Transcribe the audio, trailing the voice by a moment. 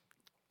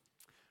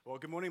Well,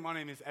 good morning. My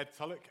name is Ed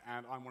Tullock,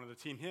 and I'm one of the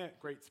team here.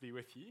 Great to be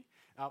with you.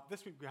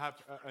 This week we have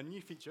a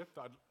new feature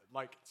that I'd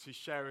like to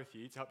share with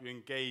you to help you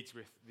engage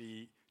with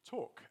the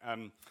talk.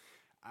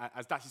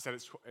 As Darcy said,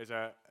 it's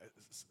a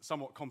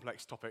somewhat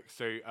complex topic,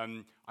 so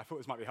I thought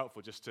this might be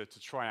helpful just to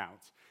try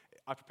out.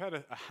 I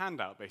prepared a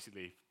handout,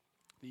 basically,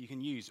 that you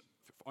can use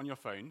on your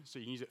phone, so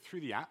you can use it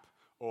through the app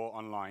or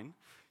online.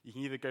 You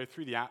can either go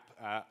through the app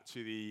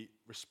to the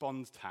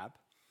Respond tab,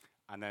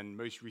 and then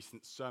Most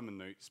Recent Sermon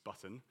Notes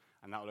button,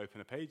 and that will open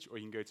a page, or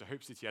you can go to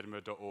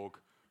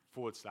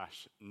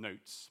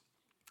hopecityedinburgh.org/notes.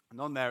 And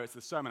on there, it's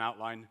the sermon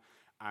outline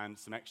and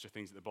some extra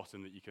things at the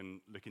bottom that you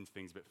can look into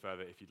things a bit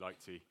further if you'd like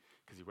to,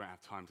 because you won't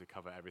have time to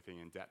cover everything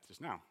in depth just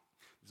now.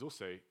 There's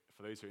also,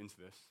 for those who are into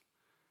this,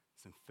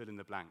 some fill in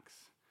the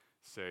blanks.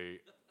 So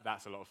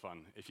that's a lot of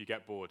fun. If you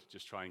get bored,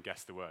 just try and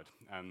guess the word.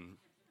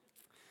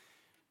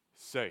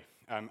 So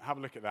have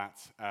a look at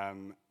that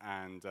and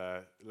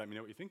let me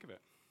know what you think of it.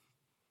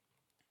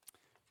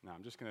 Now,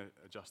 I'm just going to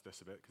adjust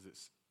this a bit because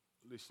it's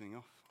loosening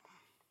off.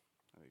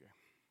 There we go.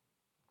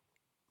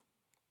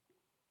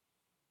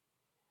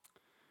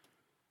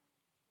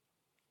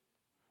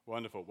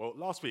 Wonderful. Well,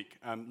 last week,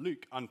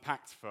 Luke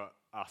unpacked for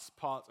us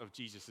part of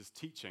Jesus'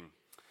 teaching,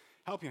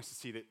 helping us to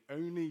see that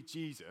only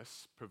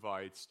Jesus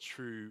provides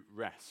true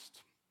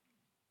rest.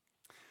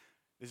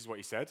 This is what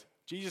he said.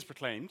 Jesus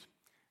proclaimed,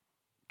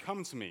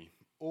 "Come to me,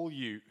 all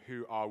you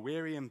who are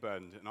weary and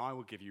burdened, and I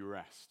will give you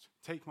rest.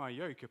 Take my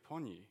yoke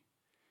upon you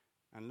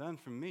and learn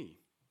from me,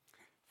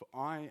 for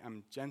I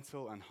am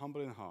gentle and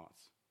humble in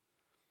heart,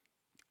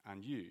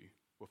 and you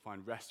will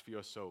find rest for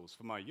your souls.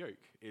 For my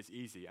yoke is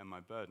easy and my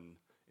burden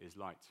is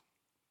light."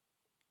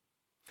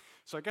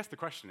 So I guess the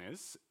question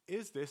is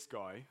this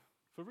guy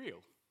for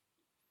real?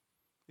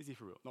 Is he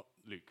for real? Not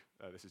Luke,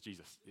 this is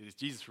Jesus. Is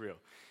Jesus for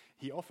real?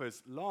 He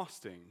offers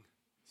lasting,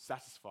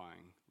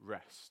 satisfying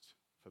rest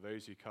for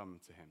those who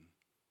come to him.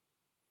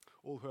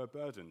 All who are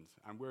burdened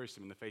and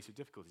wearisome in the face of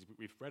difficulties.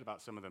 We've read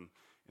about some of them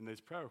in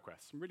those prayer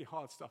requests. Some really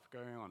hard stuff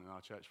going on in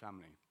our church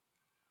family.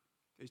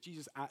 Is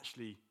Jesus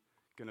actually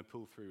going to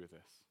pull through with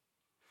this?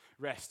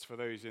 Rest for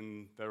those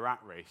in the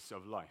rat race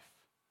of life,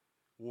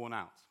 worn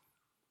out,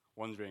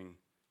 wondering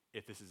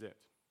if this is it.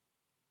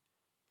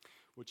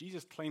 Well,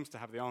 Jesus claims to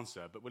have the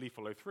answer, but will he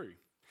follow through?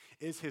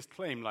 Is his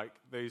claim like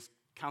those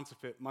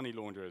counterfeit money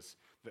launderers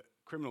that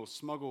criminals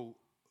smuggle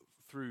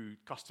through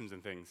customs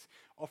and things,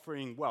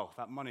 offering wealth,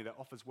 that money that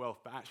offers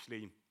wealth, but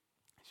actually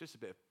it's just a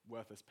bit of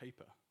worthless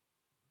paper?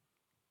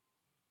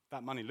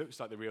 That money looks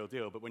like the real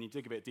deal, but when you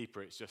dig a bit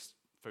deeper, it's just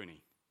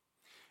phony.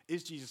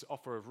 Is Jesus'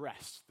 offer of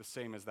rest the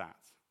same as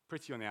that?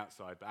 Pretty on the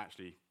outside, but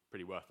actually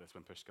pretty worthless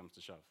when push comes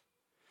to shove.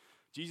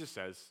 Jesus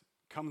says,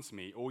 "Come to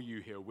me, all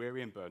you who are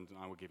weary and burdened, and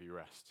I will give you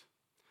rest."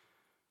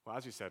 Well,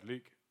 as we said,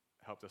 Luke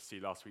helped us see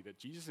last week that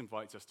Jesus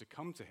invites us to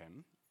come to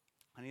him,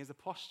 and he has a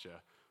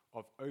posture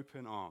of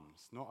open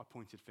arms, not a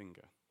pointed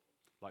finger,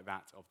 like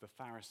that of the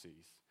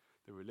Pharisees,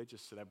 the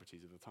religious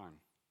celebrities of the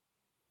time.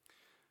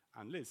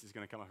 And Liz is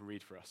going to come up and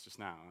read for us just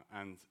now.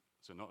 And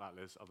so not that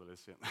Liz, other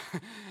Liz, yeah.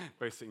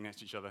 Both sitting next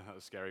to each other. That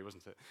was scary,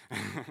 wasn't it?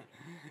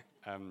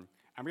 And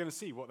we're going to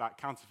see what that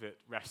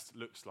counterfeit rest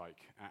looks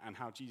like and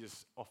how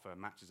Jesus' offer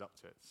matches up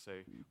to it.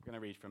 So we're going to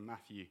read from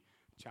Matthew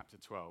chapter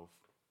 12,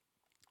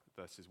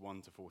 verses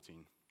 1 to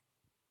 14.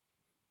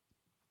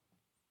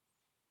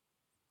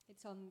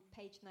 It's on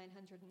page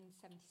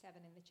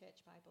 977 in the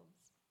church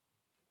Bibles.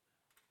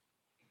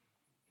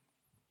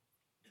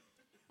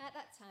 At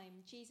that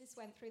time, Jesus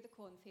went through the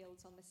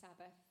cornfields on the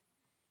Sabbath.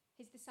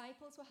 His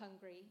disciples were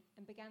hungry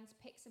and began to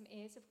pick some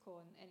ears of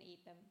corn and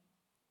eat them.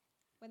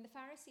 When the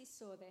Pharisees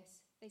saw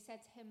this, they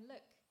said to him,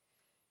 "Look,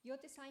 your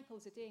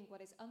disciples are doing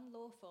what is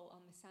unlawful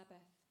on the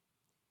Sabbath."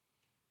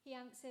 He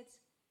answered,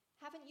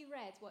 "Haven't you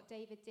read what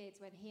David did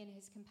when he and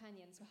his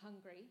companions were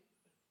hungry?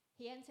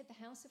 He entered the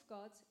house of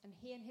God, and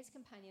he and his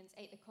companions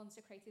ate the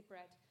consecrated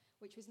bread,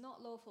 which was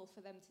not lawful for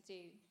them to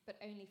do, but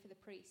only for the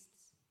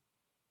priests.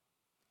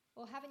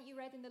 Or haven't you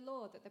read in the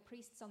law that the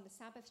priests on the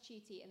Sabbath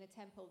duty in the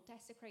temple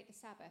desecrate the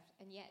Sabbath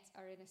and yet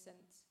are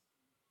innocent?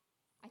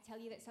 I tell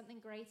you that something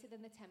greater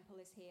than the temple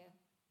is here.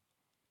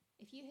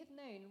 If you had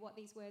known what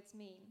these words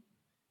mean,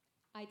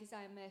 'I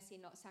desire mercy,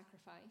 not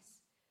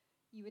sacrifice,'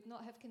 you would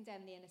not have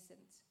condemned the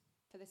innocent,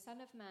 for the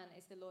Son of Man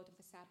is the Lord of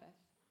the Sabbath."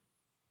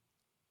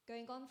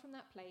 Going on from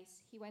that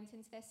place, he went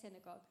into their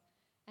synagogue,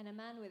 and a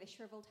man with a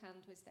shriveled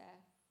hand was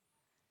there.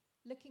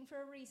 Looking for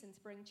a reason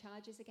to bring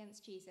charges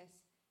against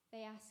Jesus,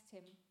 they asked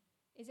him,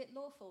 "Is it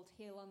lawful to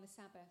heal on the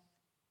Sabbath?"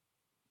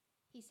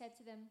 He said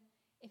to them,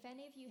 "If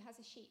any of you has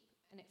a sheep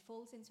and it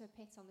falls into a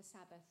pit on the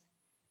Sabbath,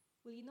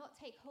 will you not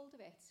take hold of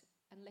it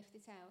and lift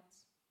it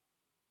out?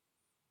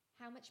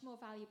 How much more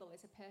valuable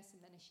is a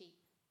person than a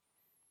sheep?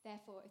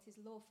 Therefore it is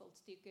lawful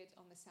to do good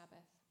on the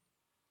Sabbath."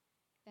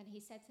 Then he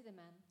said to the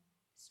man,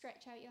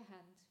 "Stretch out your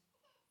hand."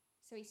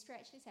 So he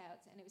stretched it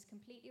out, and it was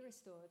completely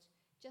restored,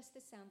 just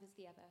as sound as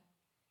the other.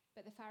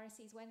 But the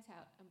Pharisees went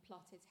out and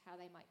plotted how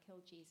they might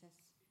kill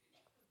Jesus.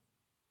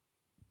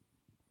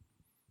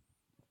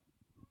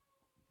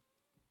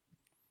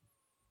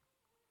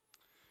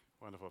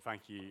 Wonderful.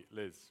 Thank you,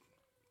 Liz.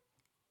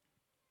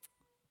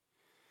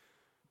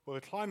 Well,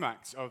 the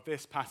climax of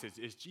this passage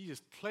is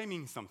Jesus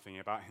claiming something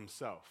about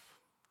himself,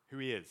 who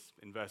he is,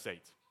 in verse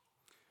 8.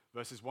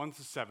 Verses 1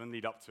 to 7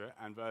 lead up to it,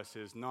 and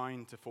verses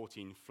 9 to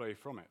 14 flow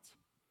from it.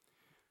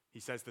 He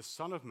says, the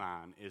Son of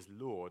Man is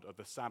Lord of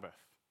the Sabbath.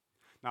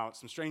 Now,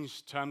 some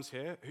strange terms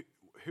here.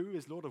 Who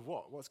is Lord of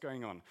what? What's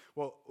going on?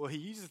 Well, he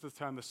uses the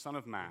term the Son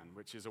of Man,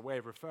 which is a way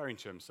of referring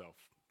to himself,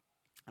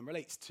 and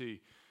relates to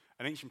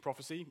an ancient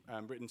prophecy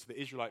written to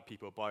the Israelite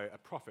people by a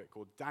prophet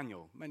called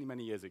Daniel many,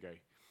 many years ago.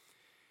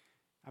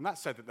 And that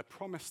said that the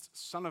promised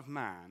Son of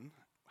Man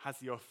has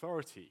the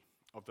authority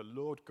of the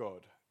Lord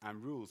God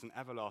and rules an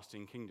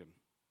everlasting kingdom.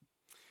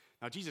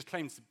 Now, Jesus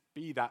claims to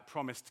be that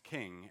promised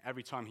king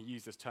every time he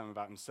used this term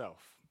about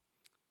himself.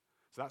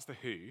 So that's the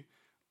who.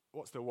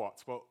 What's the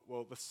what?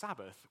 Well, the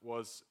Sabbath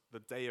was the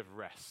day of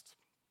rest,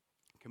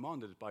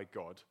 commanded by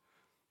God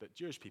that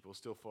Jewish people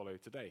still follow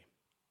today.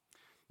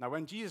 Now,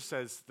 when Jesus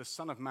says the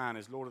Son of Man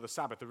is Lord of the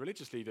Sabbath, the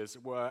religious leaders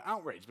were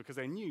outraged because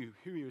they knew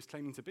who he was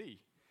claiming to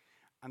be.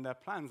 And their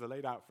plans are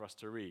laid out for us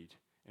to read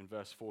in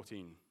verse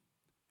 14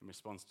 in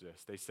response to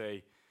this. They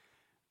say,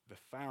 the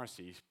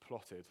Pharisees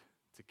plotted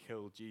to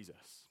kill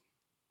Jesus.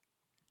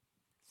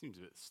 Seems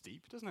a bit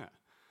steep, doesn't it?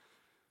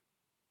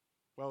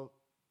 Well,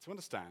 to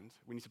understand,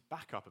 we need to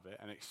back up a bit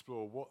and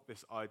explore what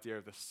this idea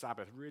of the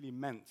Sabbath really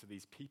meant to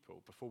these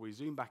people before we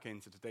zoom back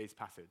into today's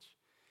passage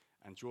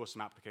and draw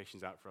some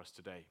applications out for us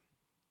today.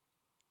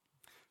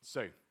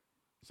 So,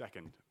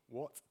 second,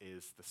 what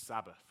is the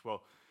Sabbath?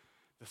 Well,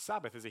 the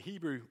Sabbath is a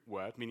Hebrew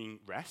word meaning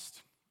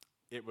rest.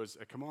 It was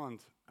a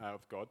command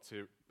of God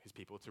to his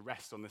people to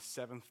rest on the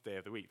seventh day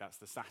of the week. That's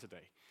the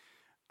Saturday.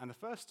 And the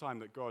first time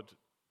that God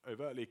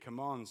overtly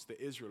commands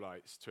the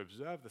Israelites to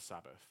observe the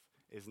Sabbath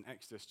is in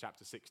Exodus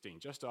chapter 16,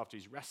 just after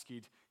he's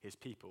rescued his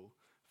people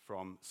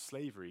from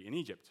slavery in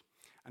Egypt.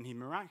 And he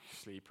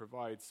miraculously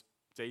provides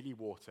daily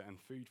water and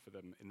food for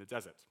them in the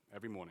desert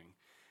every morning.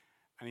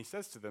 And he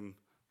says to them,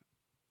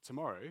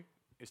 tomorrow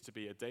is to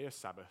be a day of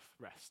Sabbath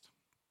rest,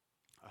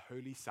 a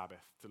holy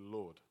Sabbath to the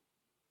Lord.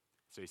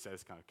 So he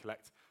says, kind of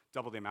collect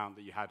double the amount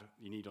that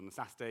you need on the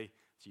Saturday,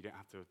 so you don't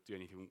have to do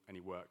any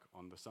work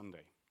on the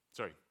Sunday.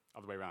 Sorry,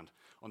 other way around.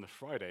 On the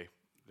Friday,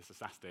 this is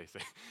Saturday, so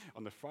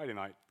on the Friday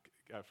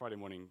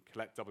morning,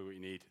 collect double what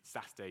you need.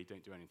 Saturday,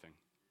 don't do anything.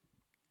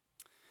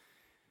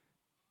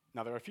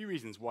 Now, there are a few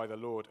reasons why the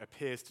Lord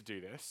appears to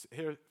do this.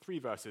 Here are 3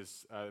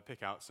 verses that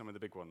pick out some of the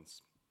big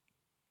ones.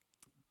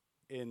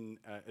 In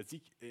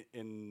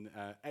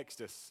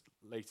Exodus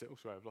later,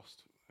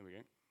 there we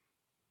go.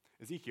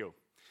 Ezekiel,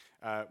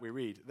 we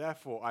read,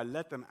 therefore I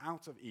led them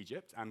out of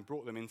Egypt and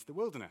brought them into the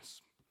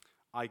wilderness.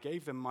 I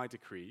gave them my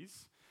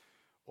decrees,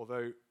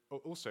 although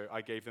also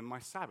I gave them my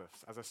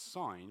Sabbaths as a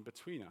sign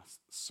between us,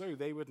 so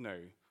they would know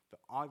that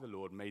I, the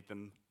Lord, made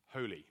them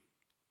holy.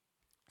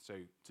 So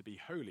to be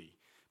holy,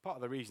 part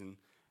of the reason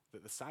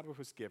that the Sabbath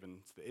was given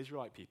to the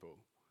Israelite people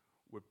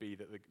would be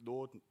that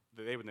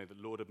they would know that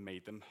the Lord had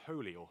made them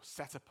holy or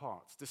set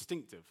apart,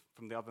 distinctive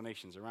from the other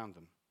nations around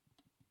them.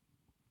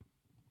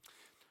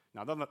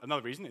 Now,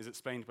 another reason is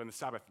explained when the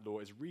Sabbath law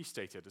is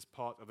restated as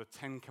part of the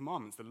 10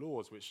 Commandments, the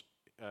laws which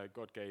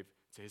God gave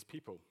to his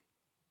people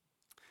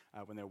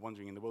when they were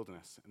wandering in the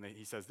wilderness. And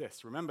he says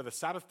this, remember the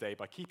Sabbath day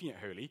by keeping it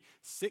holy.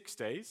 6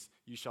 days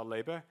you shall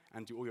labor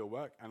and do all your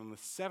work, and on the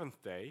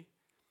 7th day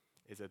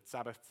is a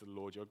Sabbath to the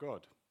Lord your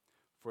God.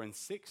 For in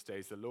 6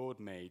 days the Lord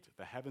made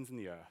the heavens and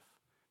the earth,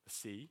 the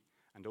sea,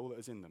 and all that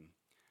is in them.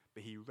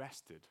 But he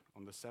rested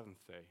on the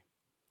 7th day.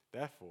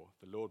 Therefore,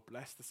 the Lord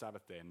blessed the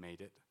Sabbath day and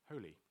made it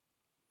holy.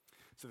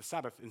 So the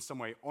Sabbath in some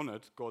way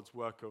honored God's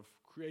work of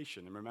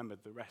creation and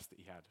remembered the rest that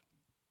he had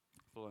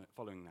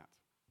following that.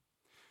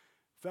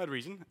 Third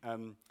reason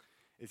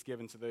is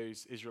given to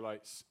those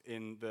Israelites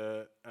in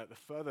the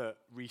further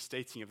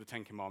restating of the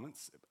 10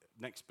 Commandments.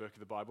 Next book of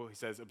the Bible, he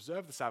says,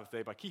 observe the Sabbath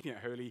day by keeping it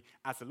holy,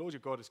 as the Lord your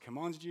God has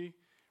commanded you.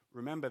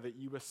 Remember that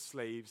you were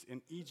slaves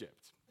in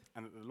Egypt,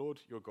 and that the Lord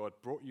your God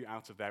brought you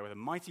out of there with a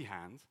mighty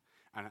hand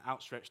and an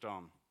outstretched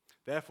arm.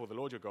 Therefore, the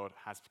Lord your God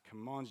has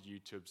commanded you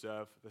to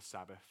observe the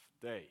Sabbath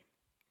day.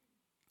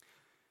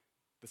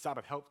 The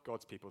Sabbath helped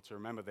God's people to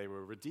remember they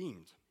were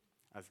redeemed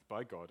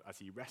by God as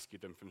he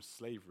rescued them from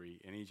slavery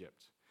in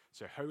Egypt.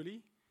 So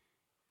holy,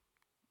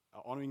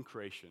 honoring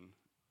creation,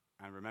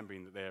 and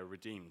remembering that they are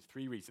redeemed.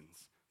 3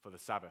 reasons for the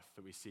Sabbath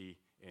that we see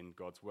in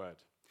God's word.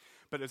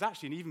 But there's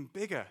actually an even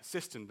bigger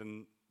system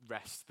than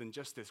rest, than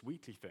just this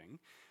weekly thing.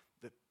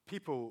 The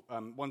people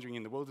wandering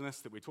in the wilderness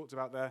that we talked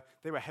about there,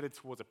 they were headed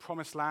towards a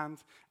promised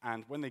land,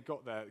 and when they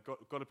got there,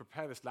 God to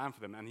prepare this land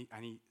for them,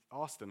 and he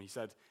asked them, he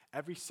said,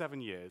 every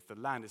 7 years the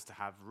land is to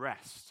have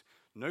rest,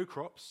 no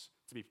crops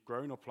to be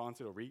grown or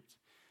planted or reaped,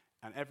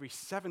 and every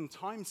 7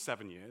 times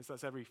 7 years,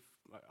 that's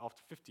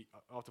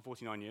after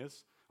 49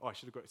 years, I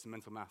should have got some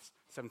mental maths,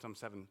 7 times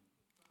 7,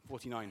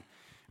 49.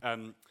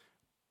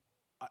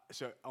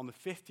 So on the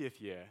 50th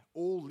year,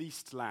 all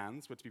leased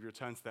lands were to be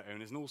returned to their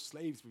owners, and all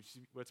slaves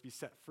were to be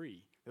set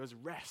free. There was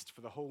rest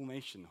for the whole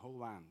nation, the whole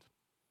land.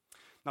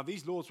 Now,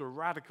 these laws were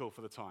radical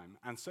for the time,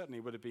 and certainly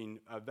would have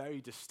been a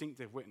very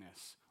distinctive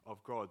witness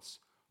of God's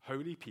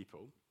holy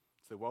people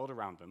to the world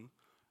around them,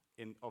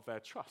 of their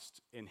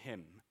trust in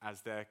him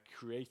as their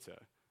creator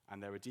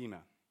and their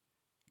redeemer.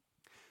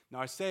 Now,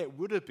 I say it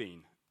would have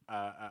been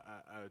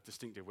a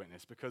distinctive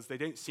witness because they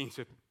don't seem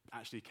to have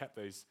actually kept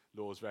those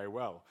laws very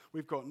well.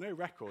 We've got no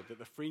record that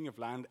the freeing of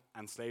land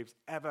and slaves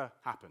ever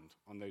happened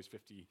on those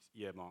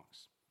 50-year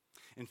marks.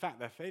 In fact,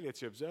 their failure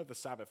to observe the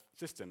Sabbath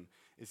system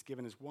is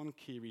given as one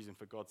key reason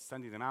for God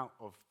sending them out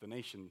of the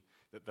nation,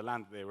 the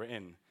land that they were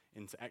in,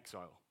 into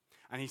exile.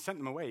 And he sent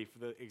them away for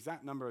the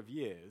exact number of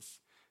years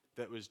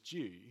that was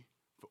due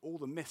for all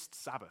the missed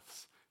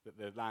Sabbaths that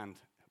the land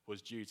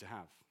was due to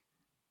have.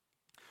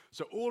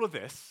 So all of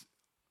this,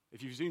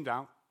 if you've zoomed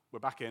out, we're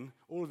back in.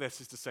 All of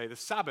this is to say the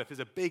Sabbath is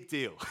a big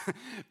deal.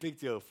 Big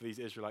deal for these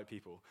Israelite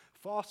people.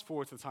 Fast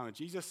forward to the time of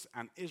Jesus,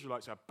 and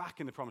Israelites are back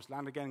in the promised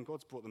land again.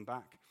 God's brought them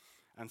back.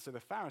 And so the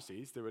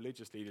Pharisees, the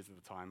religious leaders of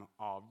the time,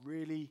 are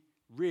really,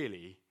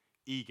 really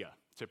eager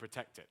to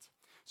protect it.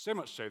 So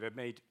much so they've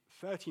made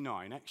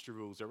 39 extra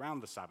rules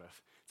around the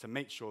Sabbath to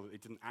make sure that they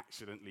didn't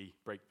accidentally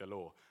break the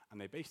law. And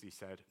they basically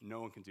said, no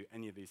one can do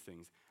any of these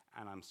things.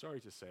 And I'm sorry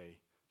to say,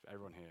 for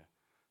everyone here,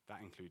 that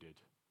included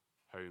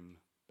home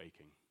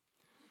baking.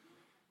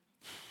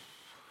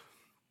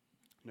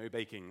 No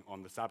baking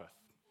on the Sabbath.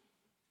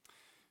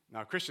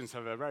 Now, Christians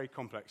have a very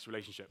complex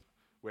relationship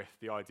with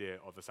the idea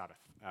of the Sabbath.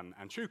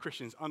 And true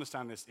Christians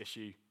understand this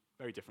issue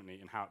very differently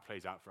in how it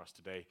plays out for us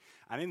today.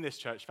 And in this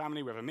church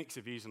family, we have a mix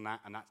of views on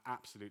that, and that's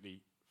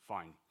absolutely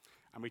fine.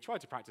 And we try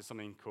to practice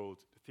something called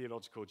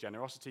theological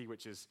generosity,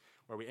 which is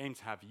where we aim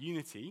to have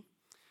unity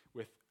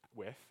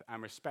with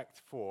and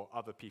respect for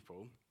other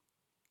people,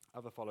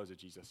 other followers of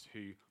Jesus,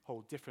 who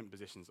hold different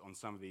positions on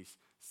some of these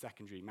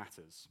secondary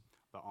matters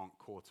that aren't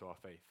core to our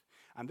faith.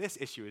 And this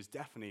issue is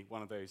definitely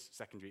one of those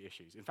secondary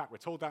issues. In fact, we're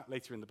told that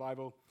later in the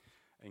Bible.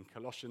 In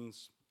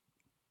Colossians,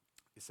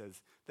 it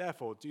says,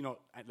 "Therefore, do not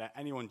let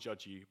anyone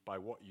judge you by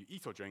what you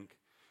eat or drink,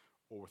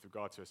 or with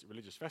regard to a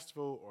religious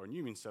festival, or a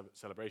new moon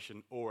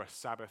celebration, or a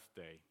Sabbath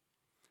day."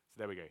 So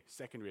there we go.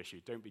 Secondary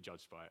issue. Don't be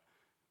judged by it.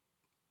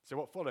 So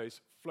what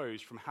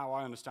flows from how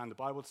I understand the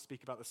Bible to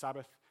speak about the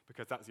Sabbath,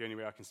 because that's the only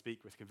way I can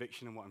speak with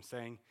conviction in what I'm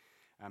saying.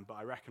 But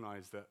I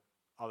recognize that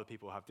other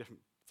people have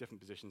different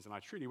positions, and I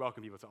truly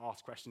welcome people to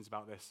ask questions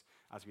about this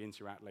as we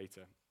interact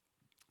later.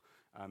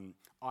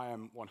 I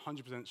am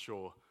 100%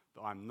 sure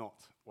that I'm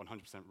not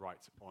 100%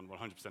 right on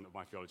 100% of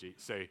my theology,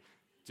 so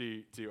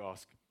do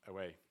ask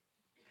away.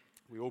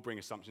 We all bring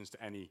assumptions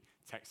to any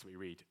text that we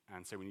read,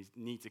 and so we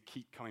need to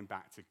keep coming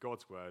back to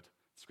God's word,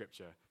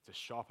 Scripture, to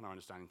sharpen our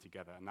understanding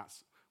together, and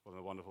that's one of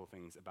the wonderful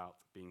things about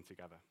being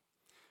together.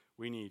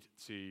 We need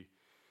to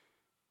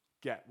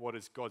get what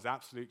is God's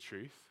absolute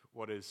truth,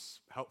 what is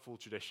helpful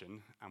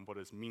tradition, and what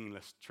is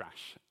meaningless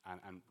trash,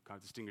 and kind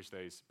of distinguish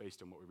those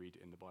based on what we read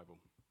in the Bible.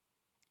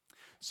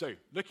 So,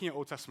 looking at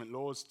Old Testament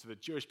laws to the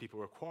Jewish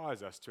people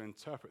requires us to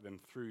interpret them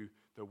through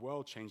the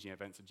world-changing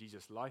events of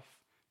Jesus' life,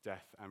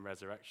 death, and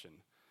resurrection.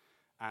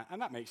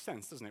 And that makes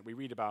sense, doesn't it? We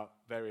read about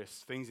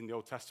various things in the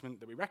Old Testament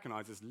that we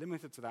recognize as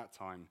limited to that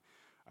time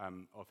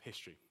of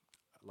history,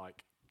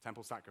 like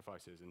temple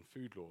sacrifices and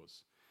food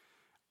laws.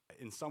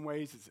 In some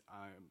ways, it's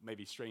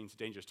maybe straying into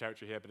dangerous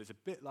territory here, but it's a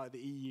bit like the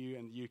EU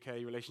and the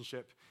UK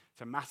relationship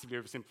to massively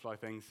oversimplify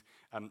things.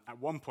 At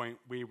one point,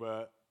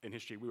 in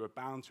history, we were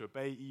bound to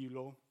obey EU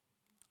law,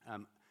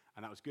 and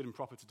that was good and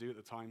proper to do at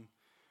the time.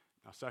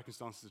 Our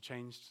circumstances have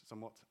changed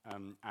somewhat,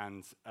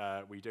 and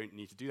we don't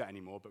need to do that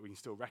anymore, but we can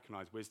still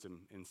recognize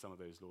wisdom in some of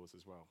those laws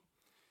as well.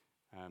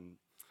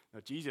 Now,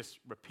 Jesus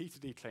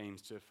repeatedly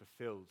claims to have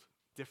fulfilled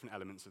different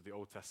elements of the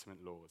Old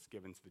Testament laws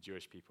given to the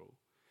Jewish people.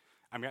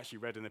 And we actually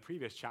read in the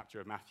previous chapter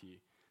of Matthew,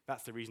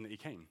 that's the reason that he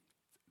came,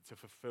 to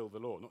fulfill the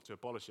law, not to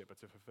abolish it, but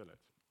to fulfill it.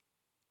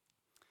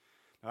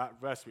 Now,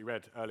 that verse we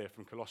read earlier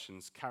from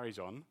Colossians carries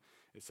on.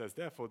 It says,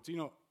 "Therefore, do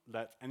not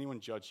let anyone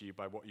judge you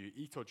by what you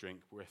eat or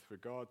drink with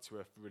regard to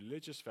a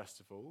religious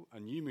festival, a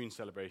new moon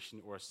celebration,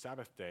 or a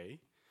Sabbath day.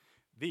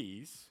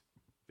 These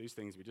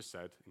things we just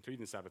said,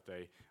 including the Sabbath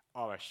day,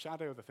 are a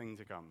shadow of the thing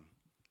to come.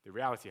 The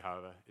reality,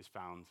 however, is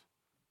found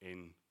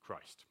in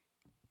Christ."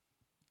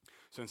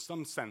 So in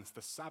some sense,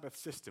 the Sabbath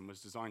system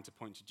was designed to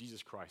point to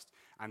Jesus Christ.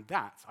 And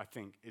that, I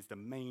think, is the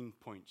main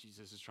point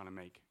Jesus is trying to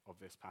make of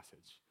this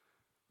passage.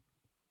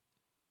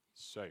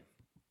 So,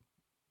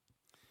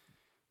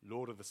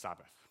 Lord of the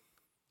Sabbath.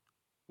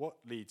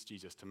 What leads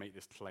Jesus to make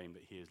this claim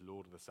that he is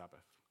Lord of the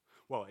Sabbath?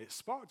 Well, it's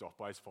sparked off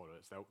by his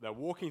followers. They're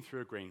walking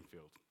through a grain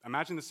field.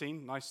 Imagine the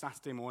scene, nice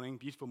Saturday morning,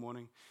 beautiful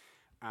morning.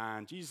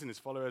 And Jesus and his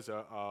followers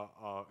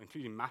are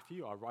including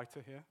Matthew, our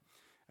writer here,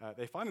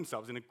 they find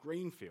themselves in a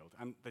grain field,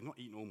 and they're not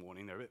eating all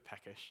morning, they're a bit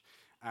peckish,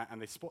 and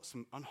they spot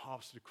some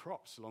unharvested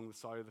crops along the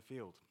side of the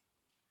field.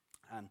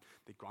 And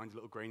they grind a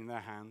little grain in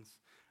their hands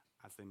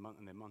as they munch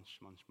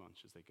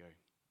as they go.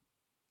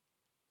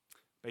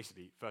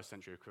 Basically, first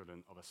century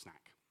equivalent of a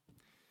snack.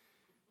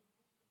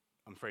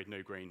 I'm afraid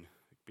no grain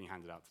being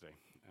handed out today.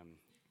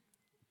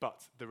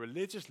 But the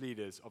religious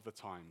leaders of the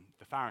time,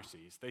 the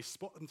Pharisees, they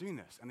spot them doing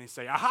this, and they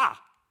say,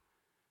 "Aha!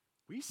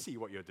 We see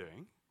what you're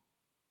doing.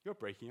 You're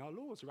breaking our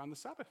laws around the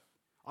Sabbath.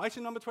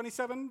 Item number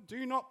 27,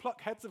 do not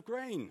pluck heads of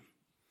grain."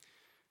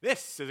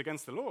 This is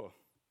against the law.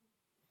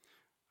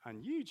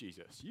 And you,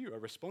 Jesus, you are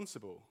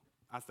responsible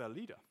as their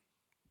leader.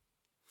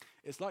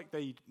 It's like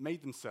they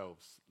made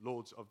themselves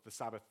lords of the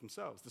Sabbath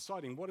themselves,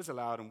 deciding what is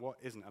allowed and what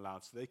isn't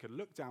allowed so they could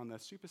look down their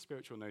super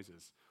spiritual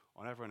noses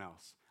on everyone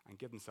else and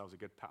give themselves a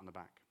good pat on the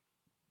back.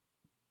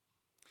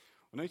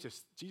 Well,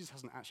 notice, Jesus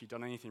hasn't actually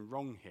done anything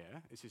wrong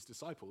here. It's his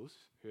disciples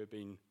who have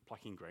been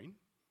plucking grain.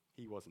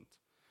 He wasn't.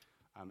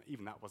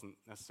 Even that wasn't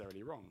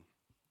necessarily wrong.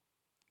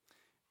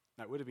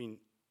 Now, it would have been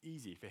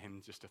easy for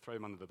him just to throw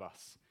them under the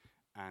bus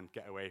and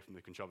get away from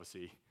the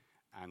controversy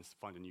and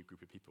find a new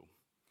group of people.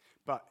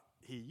 But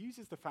he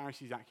uses the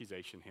Pharisees'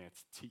 accusation here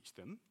to teach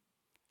them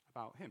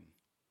about him,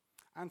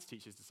 and to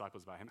teach his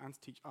disciples about him, and to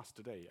teach us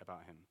today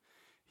about him.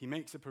 He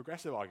makes a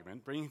progressive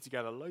argument, bringing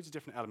together loads of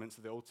different elements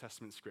of the Old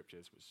Testament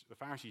scriptures, which the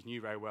Pharisees knew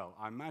very well.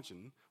 I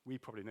imagine we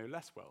probably know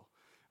less well.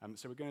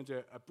 So we're going to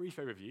do a brief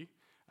overview,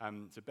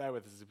 so bear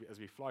with us as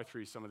we fly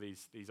through some of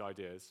these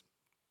ideas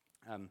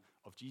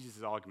of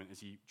Jesus' argument as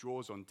he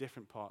draws on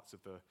different parts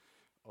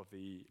of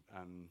the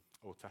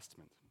Old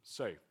Testament.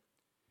 So,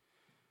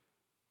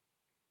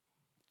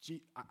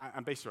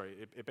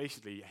 it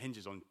basically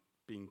hinges on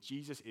being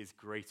Jesus is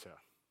greater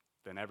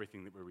than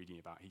everything that we're reading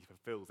about. He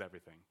fulfills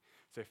everything.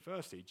 So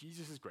firstly,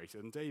 Jesus is greater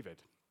than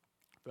David.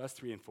 Verse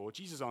 3 and 4,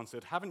 Jesus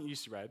answered, "Haven't you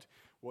read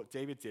what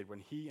David did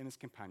when he and his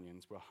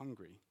companions were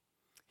hungry?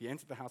 He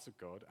entered the house of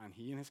God, and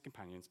he and his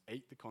companions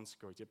ate the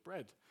consecrated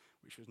bread,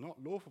 which was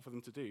not lawful for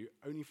them to do,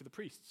 only for the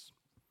priests."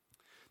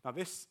 Now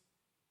this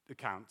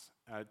account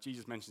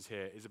Jesus mentions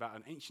here is about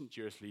an ancient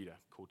Jewish leader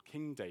called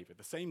King David,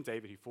 the same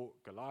David who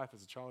fought Goliath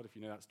as a child, if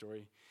you know that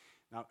story.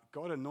 Now,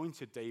 God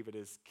anointed David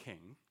as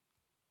king,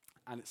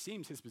 and it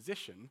seems his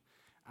position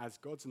as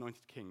God's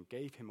anointed king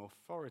gave him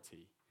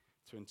authority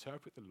to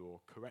interpret the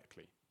law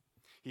correctly.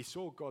 He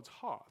saw God's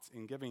heart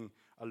in giving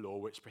a law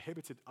which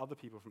prohibited other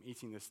people from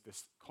eating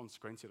this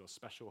consecrated or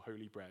special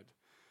holy bread,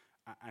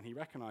 and he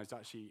recognized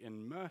actually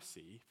in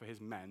mercy for his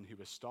men who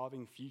were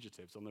starving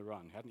fugitives on the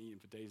run, who hadn't eaten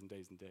for days and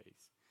days and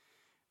days.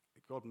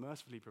 God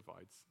mercifully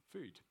provides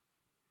food.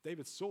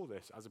 David saw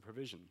this as a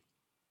provision.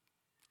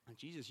 And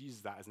Jesus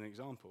uses that as an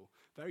example.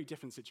 Very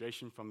different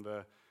situation from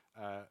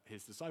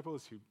his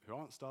disciples who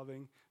aren't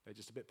starving. They're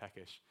just a bit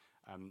peckish.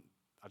 I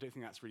don't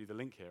think that's really the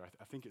link here.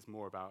 I think it's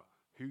more about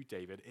who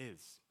David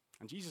is.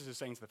 And Jesus is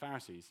saying to the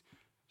Pharisees,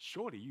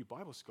 surely you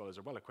Bible scholars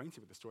are well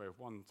acquainted with the story of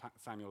 1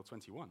 Samuel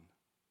 21.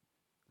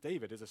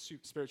 David is a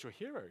spiritual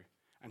hero,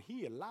 and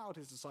he allowed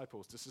his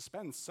disciples to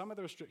suspend some of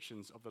the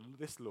restrictions of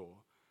this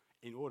law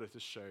in order to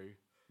show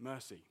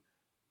mercy.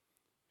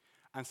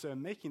 And so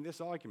in making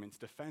this argument to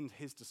defend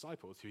his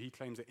disciples, who he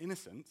claims are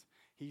innocent,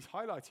 he's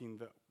highlighting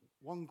that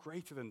one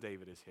greater than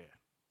David is here,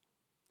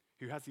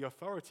 who has the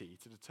authority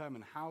to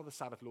determine how the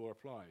Sabbath law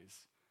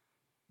applies.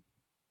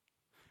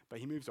 But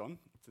he moves on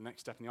to the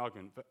next step in the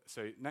argument.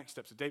 So next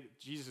step,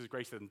 Jesus is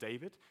greater than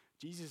David.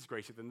 Jesus is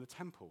greater than the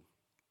temple.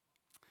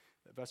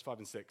 Verse 5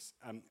 and 6,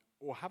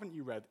 or haven't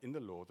you read in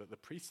the law that the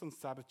priests on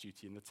Sabbath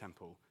duty in the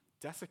temple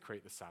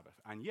desecrate the Sabbath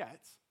and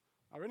yet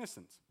are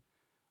innocent?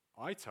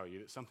 I tell you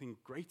that something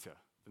greater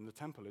than the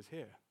temple is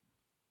here.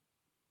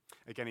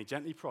 Again, he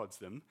gently prods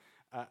them.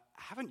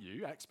 Haven't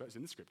you, experts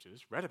in the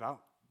scriptures, read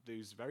about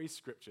those very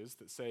scriptures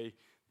that say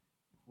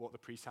what the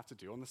priests have to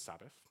do on the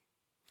Sabbath?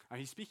 And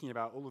he's speaking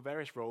about all the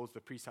various roles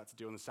the priests had to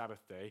do on the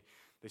Sabbath day.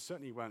 They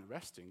certainly weren't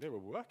resting. They were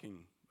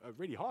working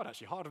really hard,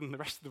 actually, harder than the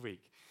rest of the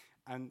week.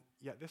 And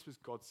yet this was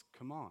God's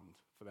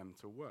command for them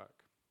to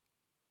work.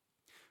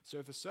 So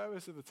if the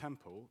service of the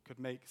temple could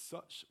make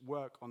such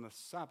work on the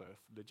Sabbath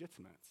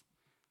legitimate,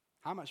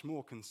 how much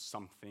more can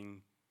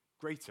something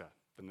greater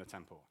than the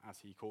temple, as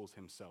he calls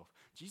himself?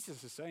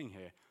 Jesus is saying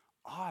here,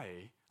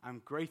 I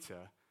am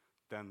greater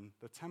than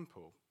the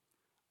temple.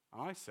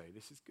 And I say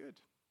this is good.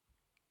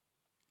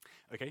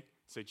 Okay,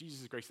 so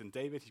Jesus is greater than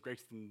David, he's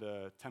greater than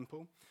the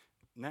temple.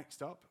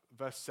 Next up,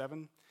 verse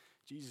 7,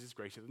 Jesus is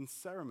greater than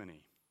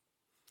ceremony.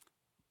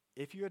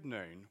 If you had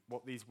known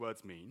what these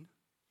words mean,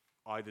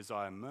 I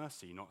desire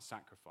mercy, not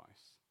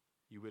sacrifice,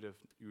 you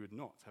would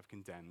not have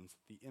condemned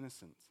the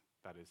innocent,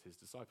 that is, his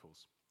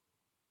disciples.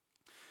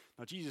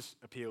 Now, Jesus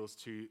appeals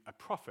to a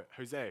prophet,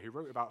 Hosea, who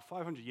wrote about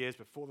 500 years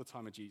before the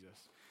time of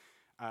Jesus.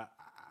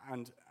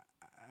 And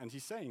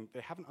he's saying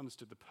they haven't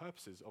understood the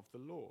purposes of the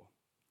law.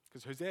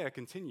 Because Hosea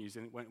continues,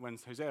 and when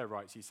Hosea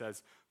writes, he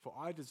says, for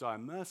I desire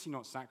mercy,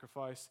 not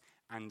sacrifice,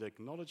 and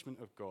acknowledgement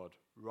of God,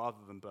 rather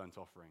than burnt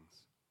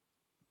offerings.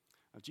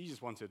 Now,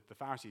 Jesus wanted the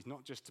Pharisees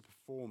not just to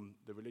perform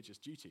the religious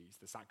duties,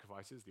 the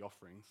sacrifices, the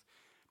offerings,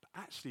 but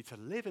actually to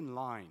live in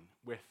line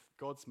with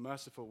God's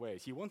merciful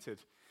ways. He wanted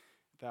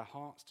their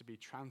hearts to be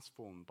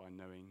transformed by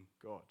knowing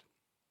God.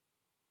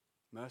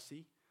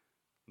 Mercy,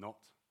 not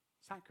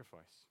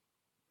sacrifice.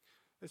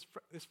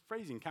 This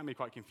phrasing can be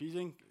quite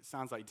confusing. It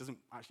sounds like he doesn't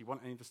actually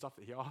want any of the stuff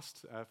that he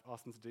asked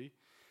them to do.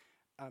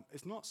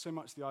 It's not so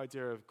much the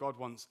idea of God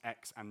wants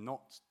X and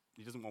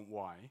he doesn't want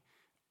Y.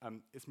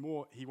 It's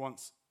more he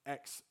wants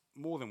X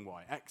more than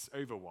Y, X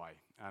over Y.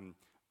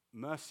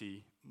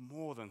 Mercy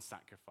more than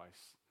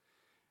sacrifice.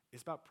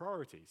 It's about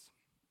priorities.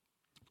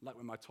 Like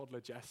when my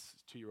toddler Jess,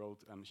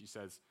 2-year-old, she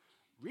says,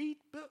 "Read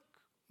book,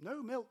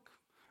 no milk."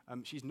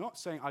 She's not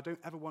saying, "I don't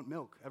ever want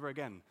milk ever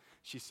again."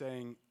 She's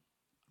saying,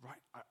 "Right,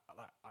 I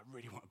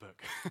really want a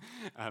book."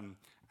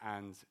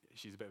 And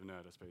she's a bit of a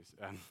nerd, I suppose.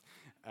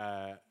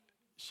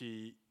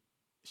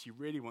 She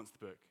really wants the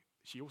book.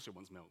 She also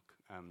wants milk.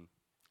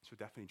 She'll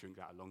definitely drink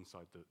that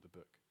alongside the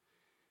book.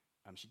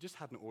 She just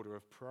had an order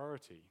of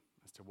priority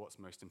as to what's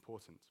most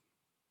important.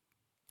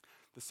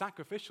 The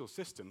sacrificial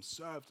system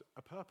served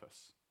a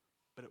purpose,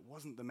 but it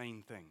wasn't the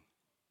main thing.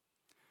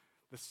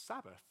 The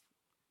Sabbath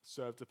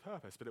served a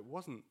purpose, but it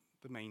wasn't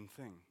the main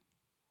thing.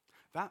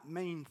 That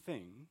main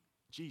thing,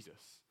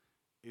 Jesus,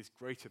 is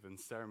greater than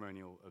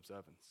ceremonial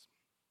observance.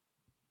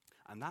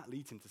 And that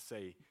leads him to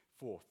say,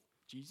 fourth,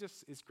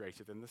 Jesus is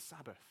greater than the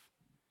Sabbath.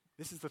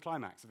 This is the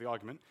climax of the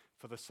argument,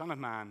 for the Son of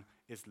Man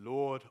is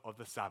Lord of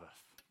the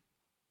Sabbath.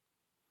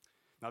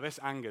 Now this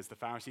angers the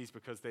Pharisees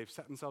because they've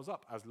set themselves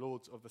up as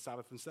lords of the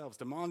Sabbath themselves,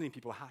 demanding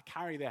people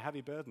carry their heavy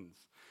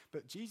burdens.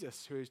 But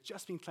Jesus, who has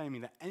just been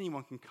claiming that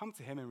anyone can come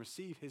to him and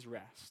receive his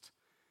rest,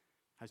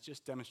 has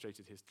just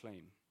demonstrated his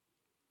claim.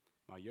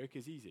 My yoke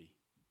is easy,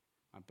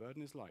 my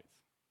burden is light,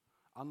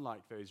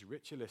 unlike those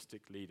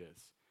ritualistic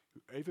leaders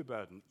who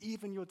overburden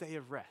even your day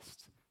of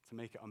rest to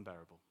make it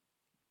unbearable.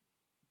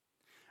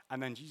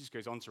 And then Jesus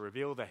goes on to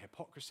reveal their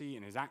hypocrisy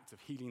in his act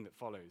of healing that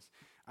follows.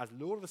 As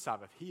Lord of the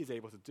Sabbath, he is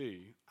able to do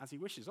as he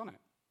wishes on it.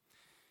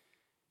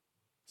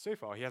 So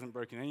far, he hasn't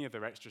broken any of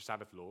their extra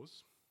Sabbath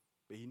laws,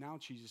 but he now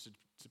chooses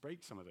to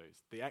break some of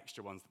those, the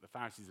extra ones that the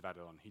Pharisees have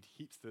added on. He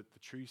keeps the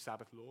true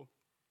Sabbath law,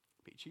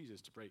 but he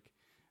chooses to break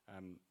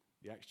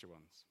the extra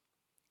ones.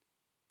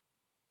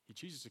 He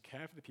chooses to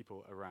care for the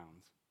people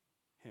around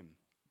him,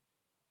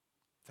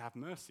 to have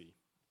mercy,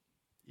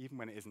 even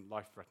when it isn't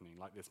life-threatening,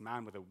 like this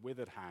man with a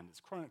withered hand. It's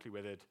chronically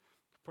withered,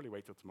 could probably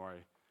wait till tomorrow.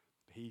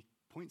 But he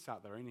points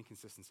out their own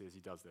inconsistency as he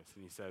does this,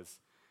 and he says,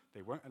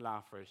 they won't allow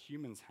for a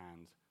human's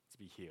hand to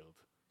be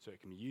healed so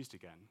it can be used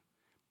again,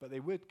 but they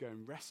would go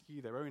and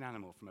rescue their own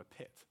animal from a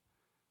pit.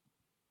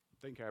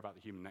 Don't care about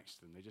the human next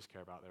to them, they just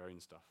care about their own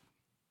stuff.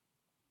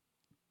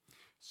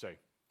 So,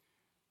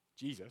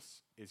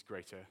 Jesus is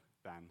greater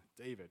than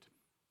David.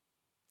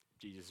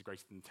 Jesus is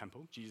greater than the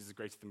temple, Jesus is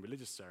greater than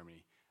religious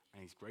ceremony,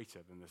 and he's greater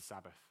than the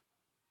Sabbath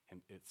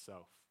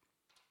itself.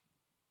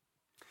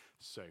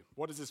 So,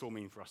 what does this all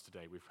mean for us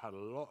today? We've had a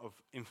lot of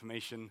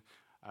information.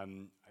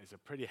 It's a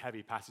pretty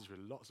heavy passage with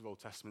lots of Old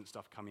Testament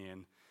stuff coming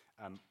in.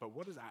 But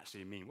what does it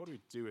actually mean? What do we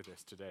do with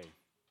this today?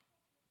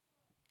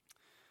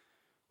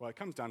 Well, it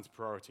comes down to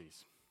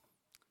priorities.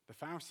 The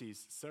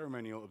Pharisees'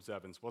 ceremonial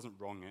observance wasn't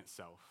wrong in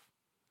itself,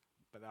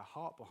 but their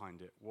heart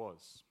behind it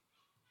was.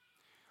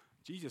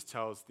 Jesus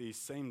tells these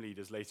same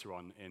leaders later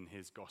on in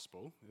his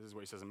gospel, this is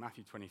what he says in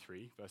Matthew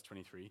 23, verse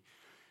 23,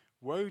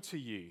 "Woe to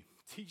you,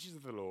 teachers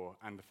of the law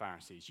and the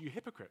Pharisees, you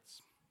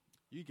hypocrites!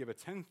 You give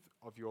 1/10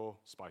 of your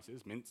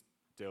spices, mint,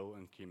 dill,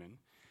 and cumin,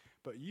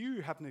 but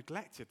you have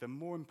neglected the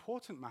more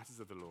important matters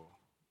of the law,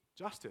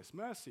 justice,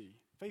 mercy,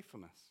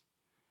 faithfulness.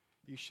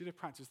 You should have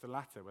practiced the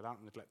latter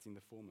without neglecting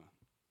the former."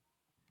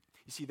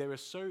 You see, they were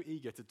so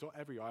eager to dot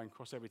every I and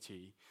cross every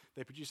T,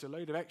 they produced a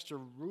load of extra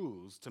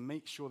rules to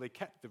make sure they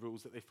kept the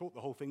rules that they thought the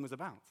whole thing was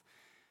about.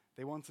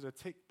 They wanted a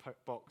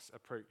tick-box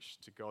approach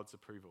to God's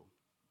approval.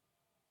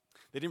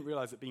 They didn't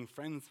realize that being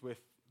friends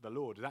with the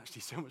Lord is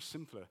actually so much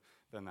simpler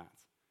than that.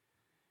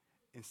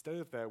 Instead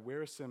of their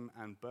wearisome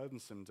and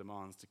burdensome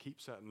demands to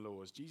keep certain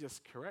laws, Jesus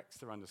corrects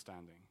their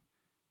understanding.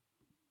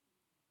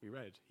 We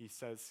read, he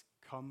says,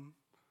 "Come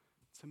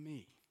to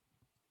me,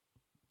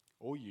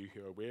 all you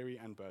who are weary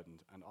and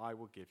burdened, and I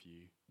will give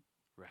you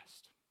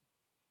rest."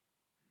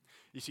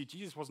 You see,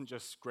 Jesus wasn't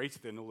just greater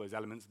than all those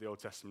elements of the Old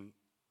Testament.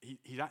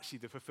 He's actually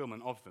the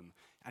fulfillment of them,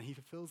 and he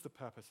fulfills the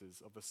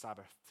purposes of the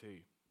Sabbath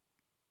too.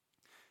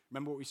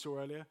 Remember what we saw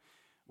earlier?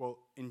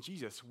 Well, in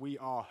Jesus, we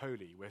are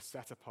holy. We're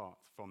set apart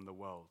from the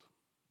world.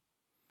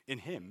 In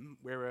him,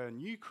 we're a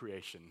new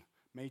creation,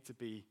 made to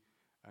be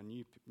a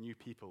new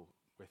people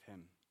with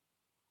him.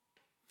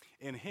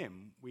 In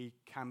him, we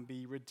can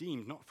be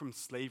redeemed, not from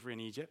slavery in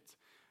Egypt,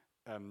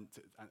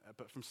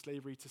 but from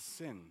slavery to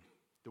sin,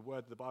 the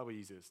word the Bible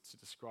uses to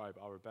describe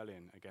our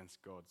rebellion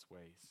against God's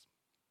ways.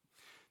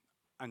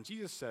 And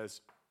Jesus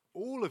says,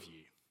 all of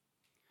you,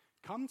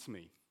 come to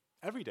me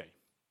every day.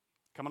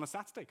 Come on a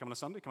Saturday, come on a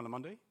Sunday, come on a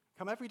Monday.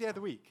 Come every day of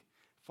the week.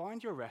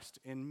 Find your rest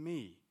in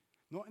me,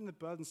 not in the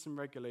burdensome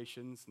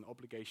regulations and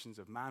obligations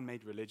of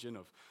man-made religion,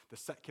 of the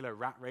secular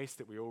rat race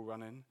that we all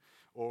run in,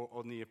 or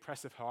on the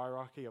oppressive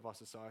hierarchy of our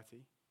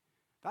society.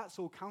 That's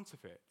all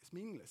counterfeit. It's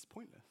meaningless,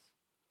 pointless.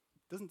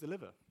 It doesn't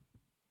deliver.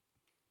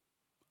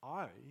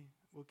 I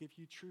will give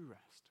you true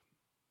rest,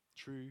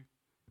 true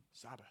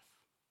Sabbath.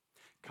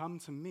 Come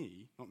to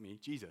me, not me,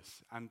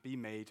 Jesus, and be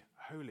made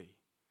holy.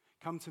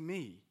 Come to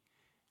me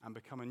and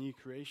become a new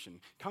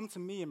creation. Come to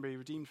me and be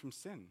redeemed from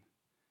sin.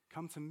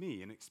 Come to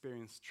me and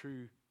experience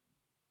true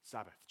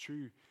Sabbath,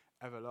 true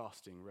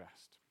everlasting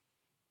rest.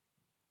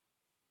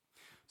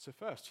 So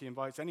first, he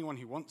invites anyone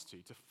who wants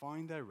to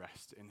find their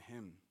rest in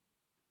him.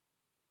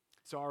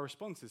 So our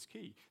response is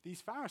key.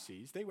 These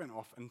Pharisees, they went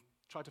off and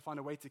tried to find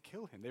a way to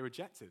kill him. They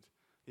rejected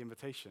the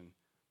invitation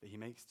that he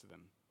makes to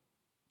them.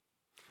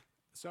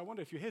 So I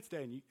wonder if you're here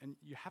today and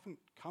you haven't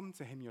come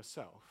to him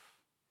yourself,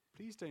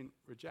 please don't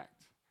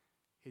reject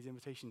his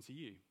invitation to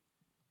you.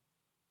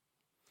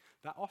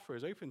 That offer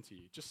is open to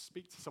you. Just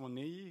speak to someone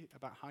near you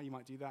about how you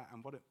might do that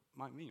and what it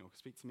might mean, or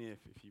speak to me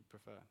if you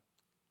prefer.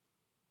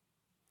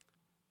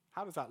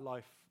 How does that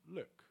life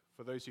look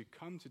for those who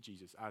come to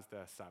Jesus as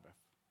their Sabbath?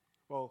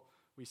 Well,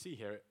 we see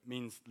here it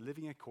means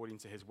living according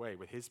to his way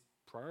with his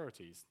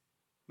priorities.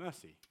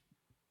 Mercy,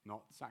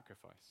 not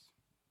sacrifice.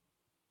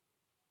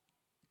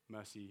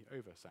 Mercy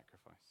over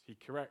sacrifice. He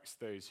corrects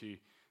those who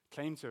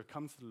claim to have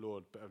come to the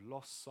Lord but have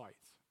lost sight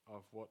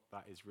of what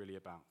that is really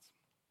about.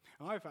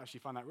 And I've actually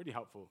found that really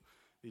helpful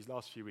these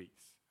last few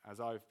weeks as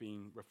I've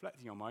been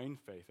reflecting on my own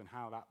faith and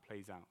how that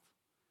plays out.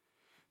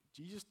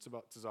 Jesus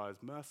desires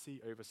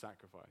mercy over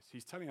sacrifice.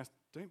 He's telling us,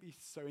 don't be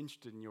so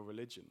interested in your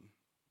religion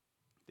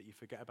that you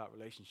forget about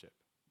relationship.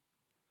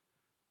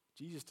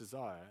 Jesus'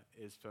 desire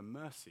is for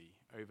mercy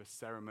over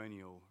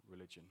ceremonial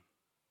religion.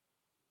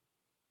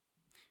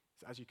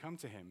 So as you come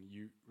to him,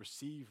 you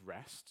receive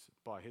rest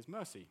by his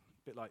mercy,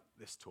 a bit like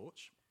this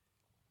torch.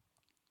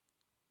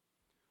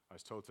 I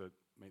was told to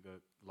make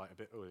the light a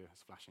bit,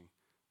 it's flashing.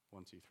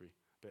 1, 2, 3.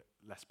 A bit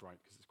less bright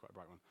because it's quite a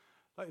bright one.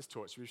 Like this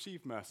torch, we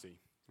receive mercy.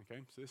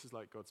 Okay, so this is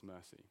like God's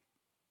mercy.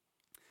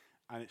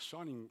 And it's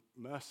shining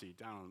mercy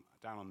down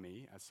on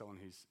me as someone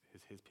who's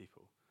his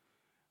people.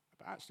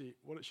 But actually,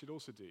 what it should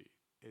also do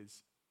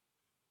is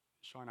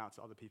shine out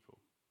to other people.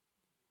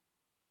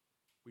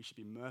 We should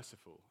be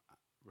merciful,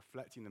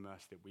 reflecting the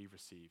mercy that we've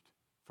received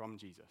from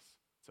Jesus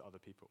to other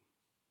people.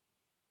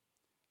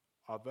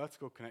 Our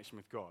vertical connection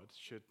with God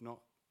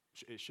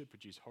should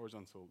produce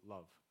horizontal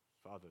love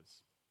for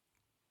others.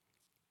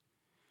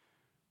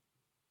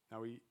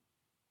 Now we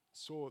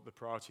saw the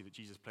priority that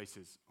Jesus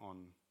places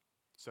on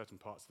certain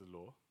parts of the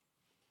law.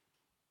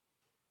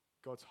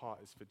 God's heart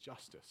is for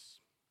justice,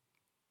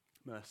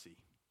 mercy,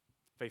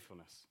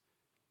 faithfulness.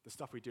 The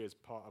stuff we do as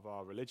part of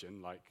our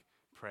religion, like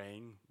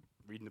praying,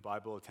 reading the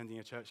Bible, attending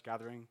a church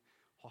gathering,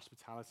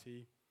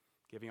 hospitality,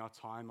 giving our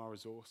time, our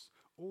resource,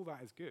 all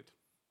that is good.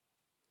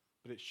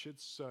 But it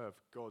should serve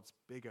God's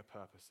bigger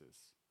purposes,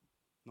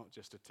 not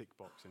just a tick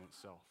box in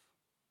itself.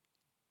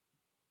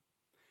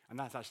 And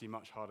that's actually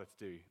much harder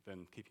to do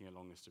than keeping a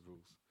long list of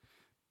rules.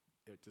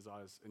 It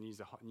desires and needs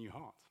a new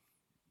heart.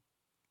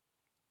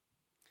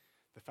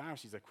 The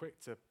Pharisees are quick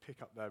to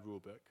pick up their rule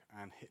book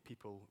and hit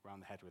people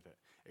around the head with it,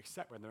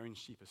 except when their own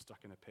sheep are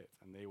stuck in a pit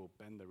and they will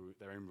bend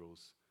their own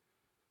rules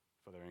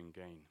for their own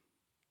gain.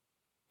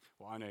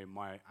 Well, I know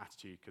my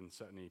attitude can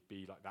certainly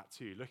be like that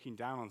too, looking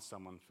down on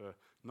someone for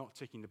not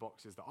ticking the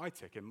boxes that I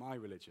tick in my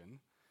religion,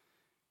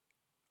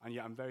 and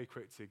yet I'm very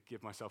quick to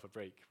give myself a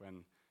break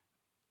and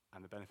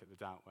the benefit of the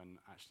doubt when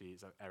actually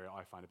it's an area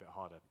I find a bit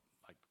harder,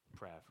 like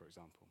prayer, for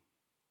example.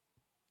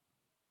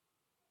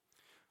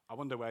 I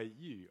wonder where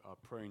you are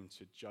prone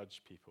to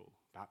judge people,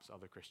 perhaps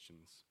other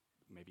Christians,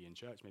 maybe in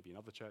church, maybe in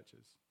other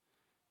churches,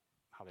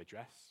 how they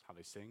dress, how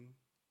they sing,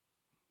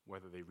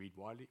 whether they read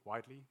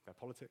widely, their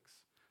politics,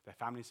 their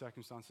family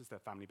circumstances, their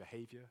family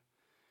behavior,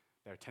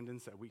 their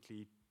attendance at a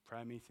weekly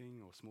prayer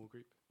meeting or small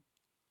group.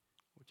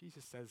 Well,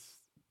 Jesus says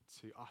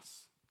to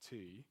us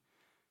too,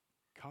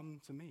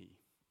 come to me.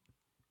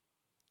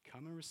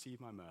 Come and receive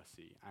my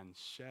mercy and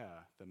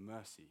share the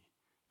mercy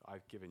that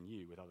I've given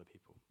you with other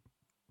people.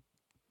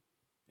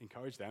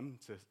 Encourage them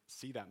to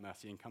see that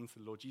mercy and come to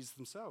the Lord Jesus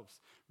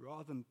themselves,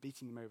 rather than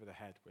beating them over the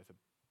head with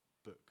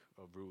a book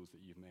of rules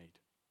that you've made.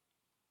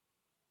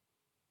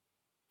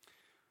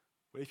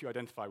 Well, if you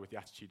identify with the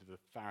attitude of the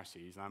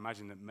Pharisees, and I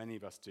imagine that many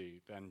of us do,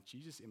 then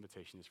Jesus'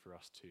 invitation is for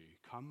us too.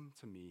 Come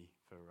to me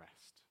for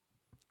rest.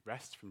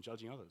 Rest from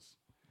judging others.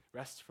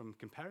 Rest from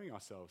comparing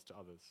ourselves to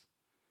others.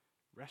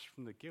 Rest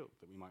from the guilt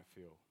that we might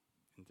feel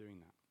in doing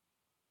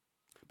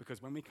that.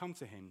 Because when we come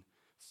to him,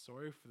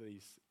 sorry for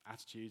these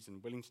attitudes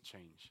and willing to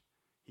change,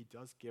 he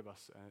does give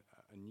us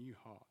a new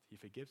heart. He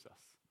forgives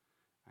us,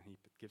 and he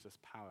gives us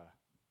power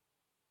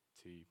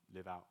to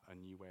live out a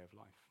new way of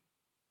life.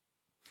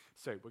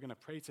 So we're going to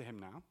pray to him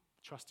now,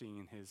 trusting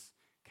in his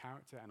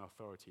character and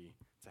authority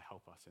to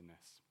help us in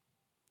this.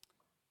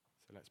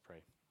 So let's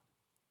pray.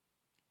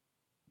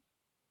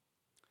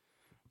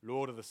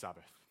 Lord of the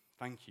Sabbath,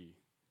 thank you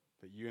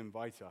that you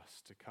invite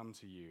us to come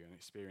to you and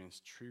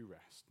experience true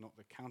rest, not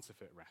the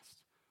counterfeit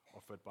rest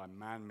offered by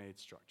man-made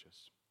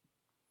structures.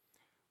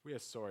 We are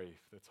sorry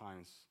for the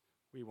times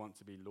we want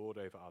to be Lord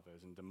over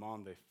others and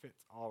demand they fit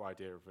our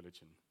idea of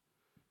religion.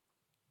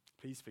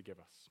 Please forgive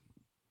us.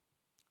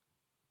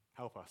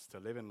 Help us to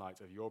live in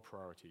light of your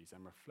priorities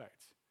and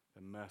reflect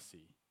the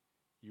mercy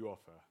you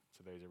offer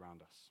to those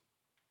around us.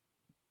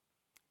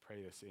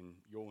 Pray this in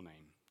your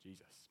name,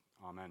 Jesus.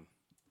 Amen.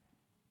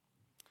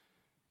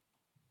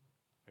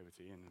 Over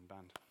to Ian and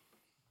band.